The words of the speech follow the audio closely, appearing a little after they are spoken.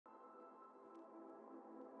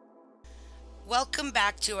Welcome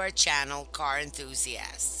back to our channel, Car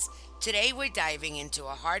Enthusiasts. Today we're diving into a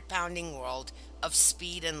heart-pounding world of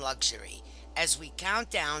speed and luxury as we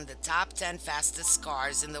count down the top 10 fastest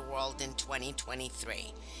cars in the world in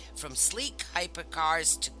 2023. From sleek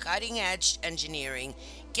hypercars to cutting-edge engineering,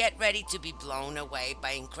 get ready to be blown away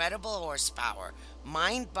by incredible horsepower,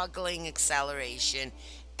 mind-boggling acceleration,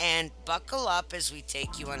 and buckle up as we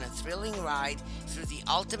take you on a thrilling ride through the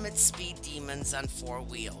ultimate speed demons on four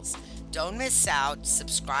wheels. Don't miss out,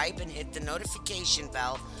 subscribe and hit the notification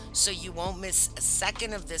bell so you won't miss a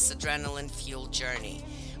second of this adrenaline-fueled journey.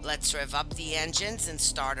 Let's rev up the engines and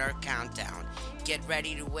start our countdown. Get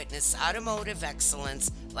ready to witness automotive excellence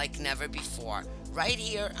like never before, right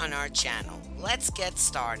here on our channel. Let's get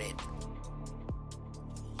started.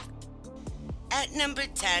 At number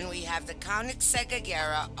 10, we have the Koenigsegg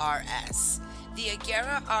Agera RS. The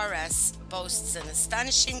Agera RS boasts an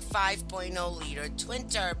astonishing 5.0-liter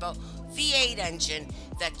twin-turbo V8 engine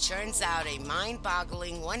that churns out a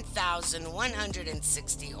mind-boggling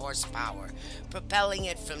 1,160 horsepower, propelling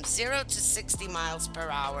it from 0 to 60 miles per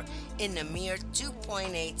hour in a mere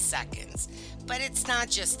 2.8 seconds. But it's not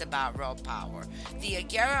just about raw power. The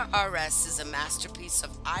Agera RS is a masterpiece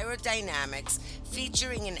of aerodynamics,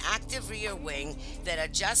 featuring an active rear wing that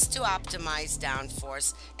adjusts to optimize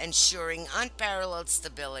downforce, ensuring unparalleled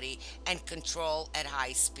stability and control at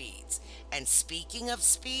high speeds. And speaking of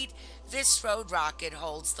speed, this road rocket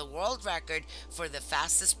holds the world record for the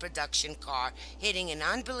fastest production car, hitting an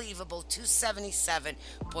unbelievable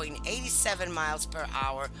 277.87 miles per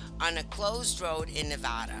hour on a closed road in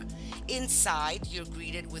Nevada. Inside, you're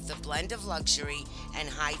greeted with a blend of luxury and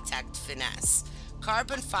high-tech finesse.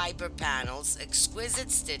 Carbon fiber panels,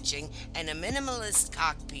 exquisite stitching, and a minimalist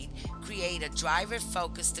cockpit create a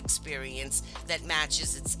driver-focused experience that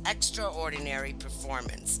matches its extraordinary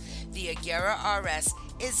performance. The Agera RS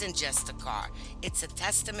isn't just a car, it's a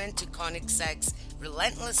testament to Koenigsegg's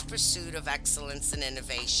relentless pursuit of excellence and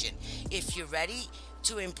innovation. If you're ready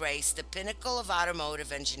to embrace the pinnacle of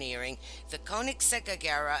automotive engineering, the Koenigsegg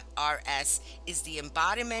Agera RS is the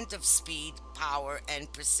embodiment of speed, power,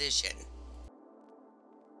 and precision.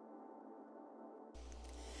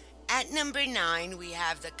 At number 9, we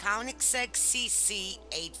have the Koenigsegg CC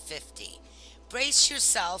 850. Brace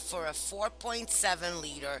yourself for a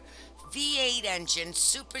 4.7-liter V8 engine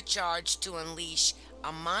supercharged to unleash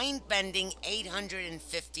a mind-bending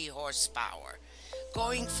 850 horsepower,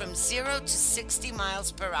 going from 0 to 60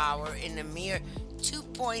 miles per hour in a mere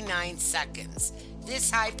 2.9 seconds.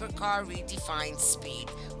 This hypercar redefines speed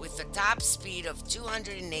with a top speed of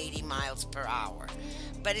 280 miles per hour.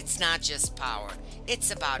 But it's not just power,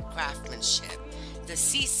 it's about craftsmanship. The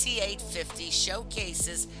CC850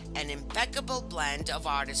 showcases an impeccable blend of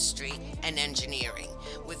artistry and engineering,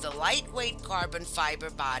 with a lightweight carbon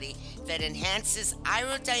fiber body that enhances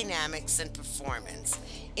aerodynamics and performance.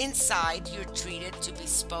 Inside, you're treated to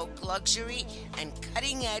bespoke luxury and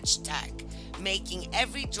cutting-edge tech, making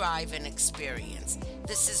every drive an experience.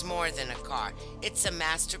 This is more than a car, it's a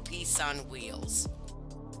masterpiece on wheels.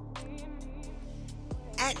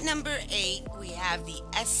 At number 8, we have the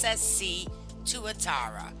SSC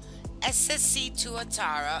Tuatara. SSC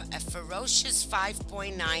Tuatara, a ferocious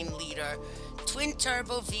 5.9-liter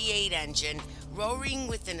twin-turbo V8 engine roaring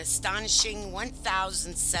with an astonishing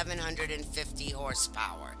 1,750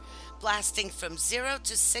 horsepower, blasting from 0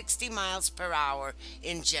 to 60 miles per hour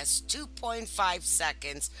in just 2.5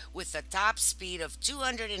 seconds with a top speed of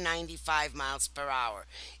 295 miles per hour.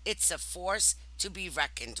 It's a force to be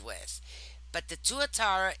reckoned with. But the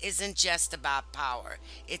Tuatara isn't just about power,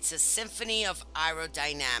 it's a symphony of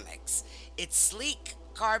aerodynamics. Its sleek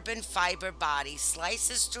carbon fiber body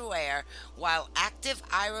slices through air, while active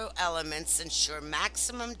aero elements ensure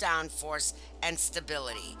maximum downforce and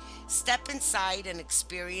stability. Step inside and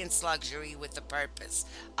experience luxury with a purpose,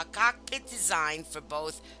 a cockpit designed for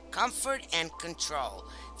both comfort and control.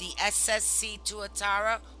 The SSC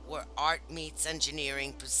Tuatara, where art meets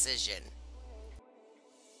engineering precision.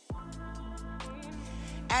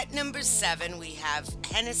 At number 7, we have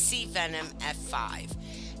Hennessy Venom F5.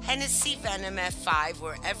 Hennessy Venom F5,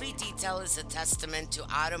 where every detail is a testament to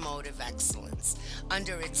automotive excellence.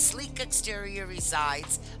 Under its sleek exterior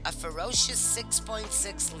resides a ferocious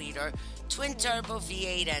 6.6-liter twin-turbo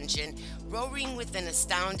V8 engine roaring with an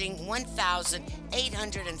astounding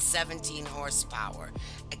 1,817 horsepower,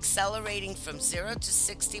 accelerating from 0 to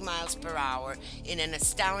 60 miles per hour in an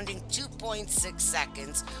astounding 2.6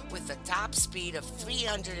 seconds with a top speed of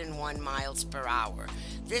 301 miles per hour.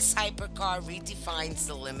 This hypercar redefines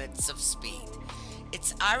the limits of speed.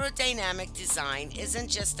 Its aerodynamic design isn't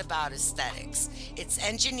just about aesthetics, it's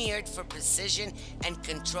engineered for precision and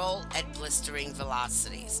control at blistering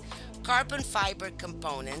velocities. Carbon fiber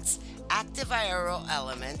components, active aero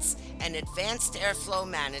elements, and advanced airflow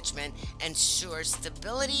management ensure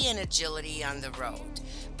stability and agility on the road.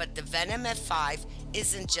 But the Venom F5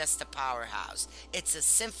 isn't just a powerhouse, it's a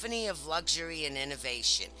symphony of luxury and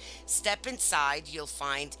innovation. Step inside, you'll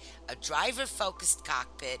find a driver-focused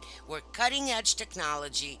cockpit where cutting-edge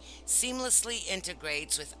technology seamlessly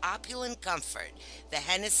integrates with opulent comfort. The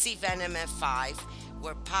Hennessy Venom F5,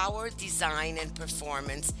 where power, design, and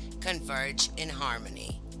performance converge in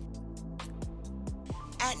harmony.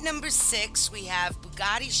 At number 6, we have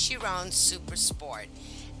Bugatti Chiron Super Sport.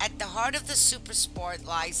 At the heart of the Super Sport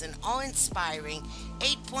lies an awe-inspiring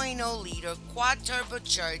 8.0-liter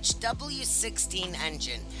quad-turbocharged W16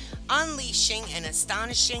 engine, unleashing an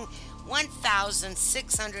astonishing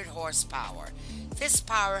 1,600 horsepower. This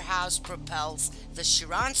powerhouse propels the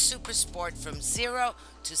Chiron Super Sport from 0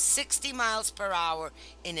 to 60 miles per hour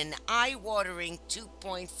in an eye-watering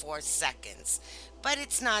 2.4 seconds. But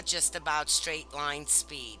it's not just about straight line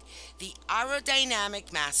speed. The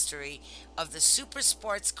aerodynamic mastery of the Super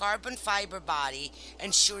Sport's carbon fiber body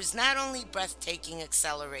ensures not only breathtaking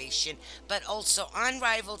acceleration, but also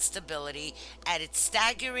unrivaled stability at its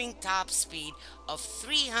staggering top speed of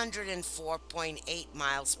 304.8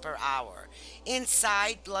 miles per hour.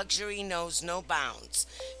 Inside, luxury knows no bounds.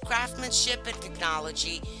 Craftsmanship and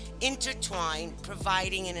technology intertwine,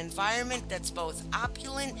 providing an environment that's both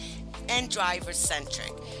opulent and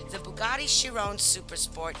driver-centric. The Bugatti Chiron Super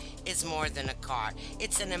Sport is more than a car.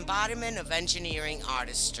 It's an embodiment of engineering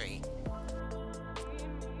artistry.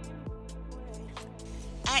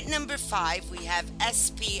 At number 5, we have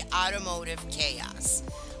SP Automotive Chaos.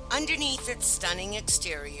 Underneath its stunning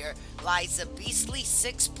exterior lies a beastly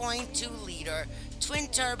 6.2-liter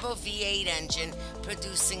twin-turbo V8 engine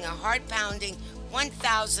producing a heart-pounding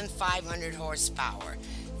 1,500 horsepower.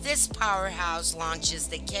 This powerhouse launches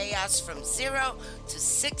the Chaos from 0 to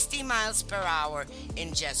 60 miles per hour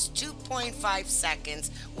in just 2.5 seconds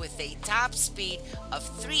with a top speed of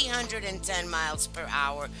 310 miles per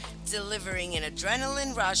hour, delivering an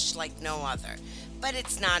adrenaline rush like no other. But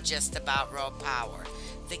it's not just about raw power.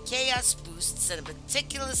 The Chaos boasts a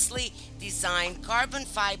meticulously designed carbon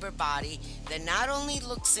fiber body that not only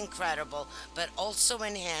looks incredible but also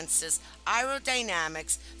enhances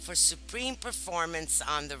aerodynamics for supreme performance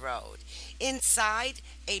on the road. Inside,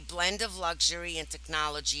 a blend of luxury and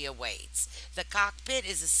technology awaits. The cockpit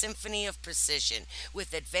is a symphony of precision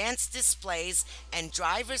with advanced displays and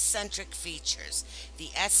driver-centric features.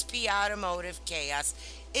 The SP Automotive Chaos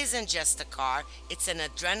isn't just a car, it's an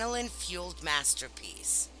adrenaline-fueled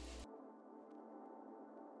masterpiece.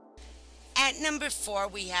 At number 4,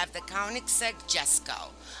 we have the Koenigsegg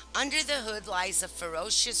Jesko. Under the hood lies a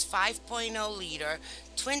ferocious 5.0-liter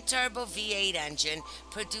twin-turbo V8 engine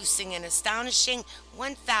producing an astonishing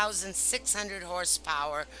 1,600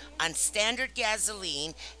 horsepower on standard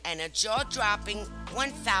gasoline and a jaw-dropping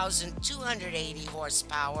 1,280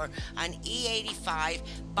 horsepower on E85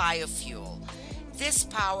 biofuel. This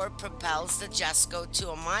power propels the Jesko to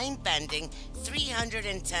a mind-bending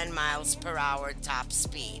 310 miles per hour top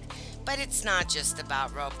speed. But it's not just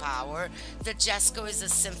about raw power. The Jesko is a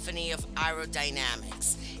symphony of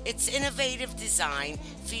aerodynamics. Its innovative design,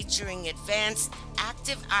 featuring advanced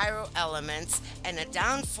active aero elements and a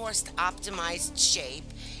downforce optimized shape,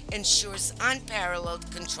 ensures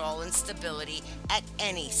unparalleled control and stability at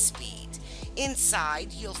any speed.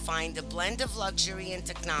 Inside, you'll find a blend of luxury and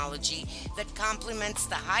technology that complements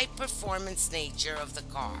the high-performance nature of the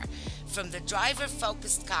car. From the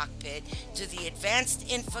driver-focused cockpit to the advanced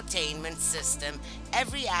infotainment system,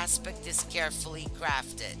 every aspect is carefully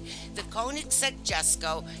crafted. The Koenigsegg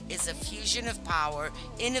Jesko is a fusion of power,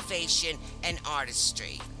 innovation, and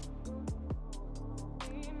artistry.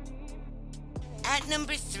 At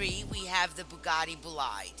number 3, we have the Bugatti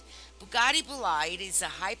Bolide. Bugatti Bolide is a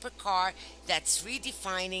hypercar that's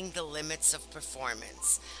redefining the limits of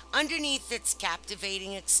performance. Underneath its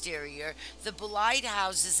captivating exterior, the Bolide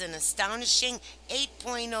houses an astonishing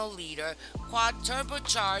 8.0-liter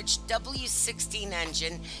quad-turbocharged W16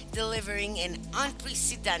 engine, delivering an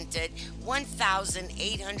unprecedented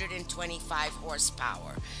 1,825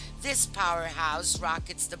 horsepower. This powerhouse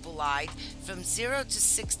rockets the Bolide from 0 to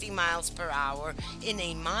 60 miles per hour in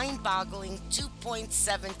a mind-boggling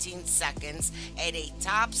 2.17 seconds at a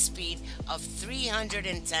top speed of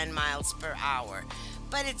 310 miles per hour.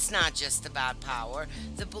 But it's not just about power.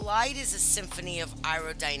 The Bolide is a symphony of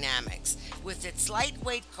aerodynamics. With its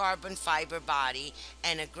lightweight carbon fiber body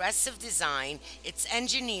and aggressive design, it's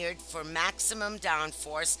engineered for maximum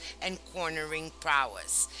downforce and cornering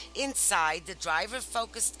prowess. Inside, the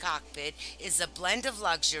driver-focused cockpit is a blend of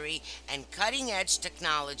luxury and cutting-edge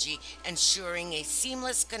technology, ensuring a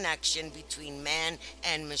seamless connection between man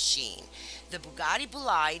and machine. The Bugatti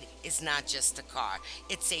Bolide is not just a car,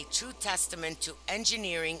 it's a true testament to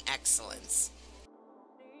engineering excellence.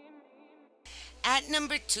 At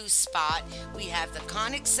number 2 spot, we have the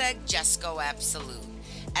Koenigsegg Jesko Absolute.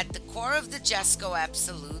 At the core of the Jesko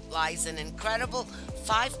Absolute lies an incredible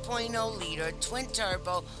 5.0-liter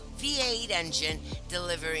twin-turbo V8 engine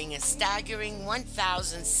delivering a staggering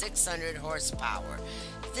 1,600 horsepower.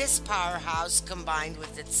 This powerhouse, combined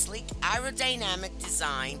with its sleek aerodynamic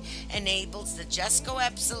design, enables the Jesko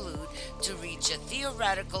Absolute to reach a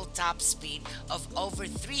theoretical top speed of over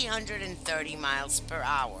 330 miles per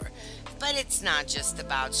hour. But it's not just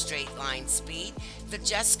about straight line speed. The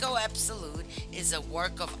Jesko Absolute is a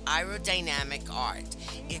work of aerodynamic art.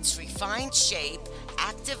 Its refined shape,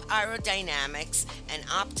 active aerodynamics, and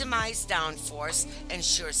optimized downforce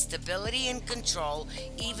ensure stability and control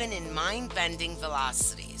even in mind-bending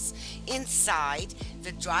velocities. Inside,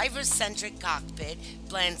 the driver-centric cockpit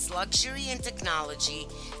blends luxury and technology,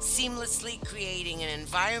 seamlessly creating an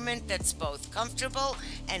environment that's both comfortable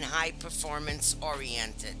and high-performance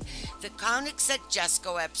oriented. The Koenigsegg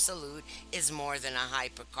Jesko Absolute is more than a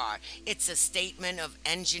hypercar. It's a statement of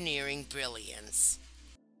engineering brilliance.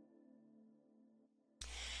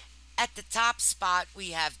 At the top spot, we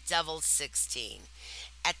have Devil 16.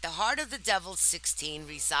 At the heart of the Devil 16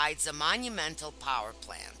 resides a monumental power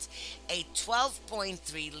plant, a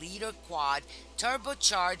 12.3-liter quad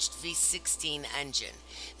turbocharged V16 engine.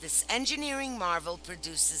 This engineering marvel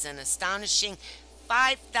produces an astonishing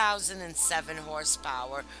 5,007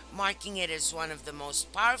 horsepower, marking it as one of the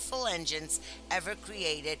most powerful engines ever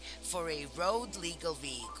created for a road-legal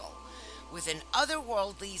vehicle. With an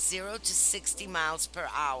otherworldly 0 to 60 miles per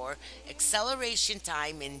hour acceleration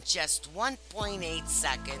time in just 1.8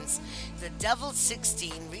 seconds, the Devil 16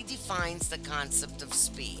 redefines the concept of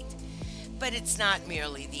speed. But it's not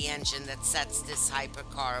merely the engine that sets this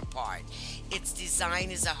hypercar apart. Its design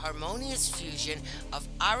is a harmonious fusion of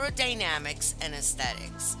aerodynamics and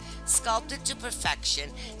aesthetics. Sculpted to perfection,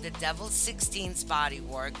 the Devil 16's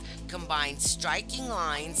bodywork combines striking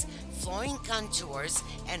lines, flowing contours,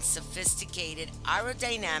 and sophisticated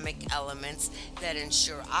aerodynamic elements that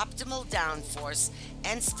ensure optimal downforce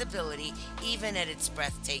and stability even at its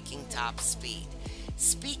breathtaking top speed.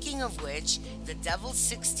 Speaking of which, the Devil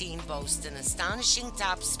 16 boasts an astonishing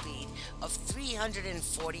top speed of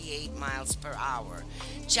 348 miles per hour,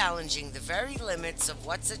 challenging the very limits of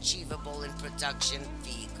what's achievable in production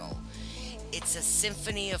vehicle. It's a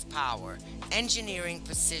symphony of power, engineering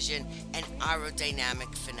precision, and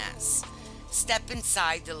aerodynamic finesse. Step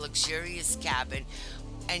inside the luxurious cabin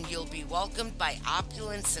and you'll be welcomed by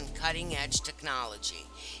opulence and cutting-edge technology.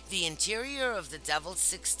 The interior of the Devil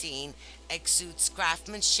 16 exudes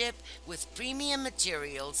craftsmanship with premium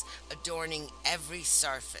materials adorning every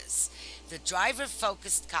surface. The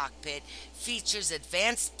driver-focused cockpit features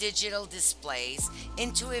advanced digital displays,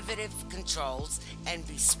 intuitive controls, and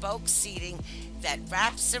bespoke seating that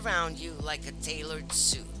wraps around you like a tailored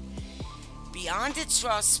suit. Beyond its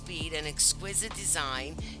raw speed and exquisite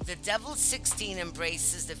design, the Devil 16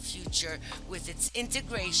 embraces the future with its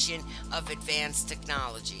integration of advanced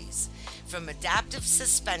technologies. From adaptive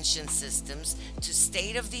suspension systems to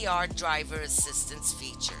state-of-the-art driver assistance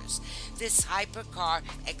features, this hypercar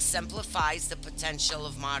exemplifies the potential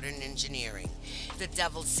of modern engineering. The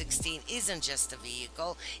Devil 16 isn't just a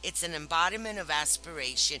vehicle, it's an embodiment of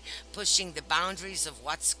aspiration, pushing the boundaries of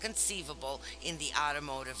what's conceivable in the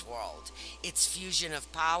automotive world. Its fusion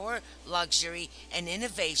of power, luxury, and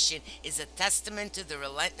innovation is a testament to the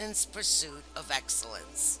relentless pursuit of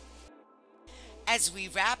excellence. As we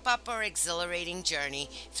wrap up our exhilarating journey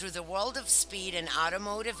through the world of speed and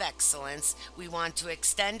automotive excellence, we want to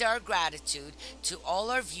extend our gratitude to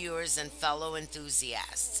all our viewers and fellow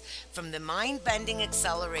enthusiasts. From the mind-bending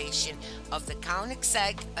acceleration of the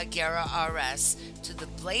Koenigsegg Agera RS to the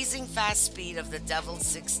blazing fast speed of the Devil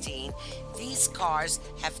 16, these cars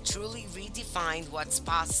have truly redefined what's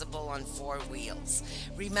possible on four wheels.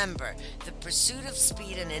 Remember, the pursuit of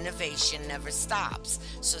speed and innovation never stops,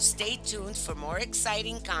 so stay tuned for more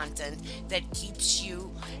exciting content that keeps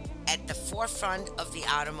you at the forefront of the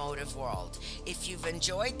automotive world. If you've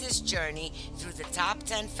enjoyed this journey through the top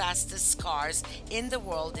 10 fastest cars in the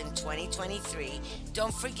world in 2023,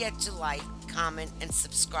 don't forget to like, comment, and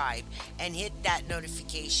subscribe, and hit that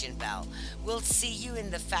notification bell. We'll see you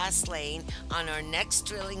in the fast lane on our next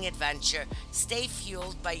thrilling adventure. Stay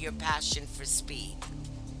fueled by your passion for speed.